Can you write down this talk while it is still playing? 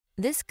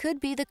This could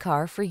be the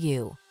car for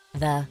you.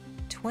 The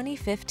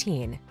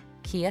 2015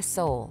 Kia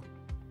Soul.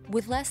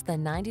 With less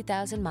than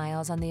 90,000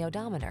 miles on the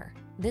odometer,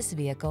 this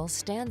vehicle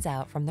stands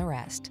out from the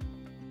rest.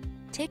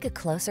 Take a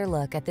closer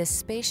look at this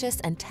spacious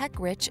and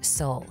tech-rich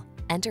Soul.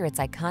 Enter its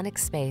iconic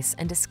space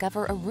and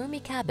discover a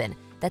roomy cabin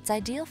that's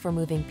ideal for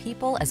moving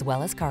people as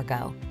well as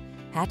cargo.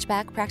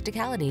 Hatchback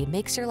practicality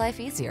makes your life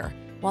easier,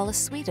 while a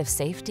suite of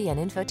safety and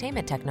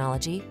infotainment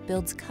technology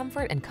builds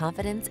comfort and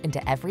confidence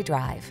into every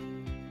drive.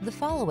 The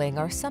following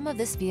are some of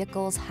this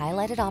vehicle's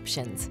highlighted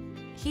options: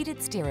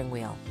 heated steering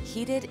wheel,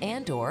 heated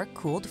and/or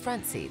cooled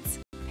front seats,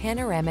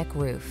 panoramic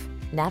roof,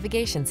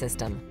 navigation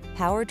system,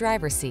 power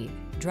driver seat,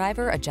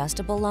 driver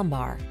adjustable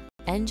lumbar,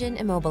 engine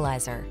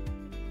immobilizer.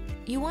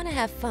 You want to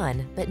have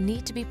fun but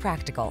need to be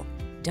practical.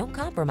 Don't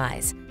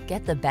compromise.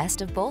 Get the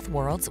best of both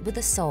worlds with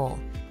the Soul.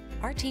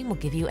 Our team will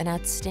give you an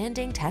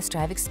outstanding test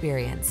drive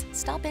experience.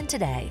 Stop in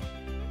today.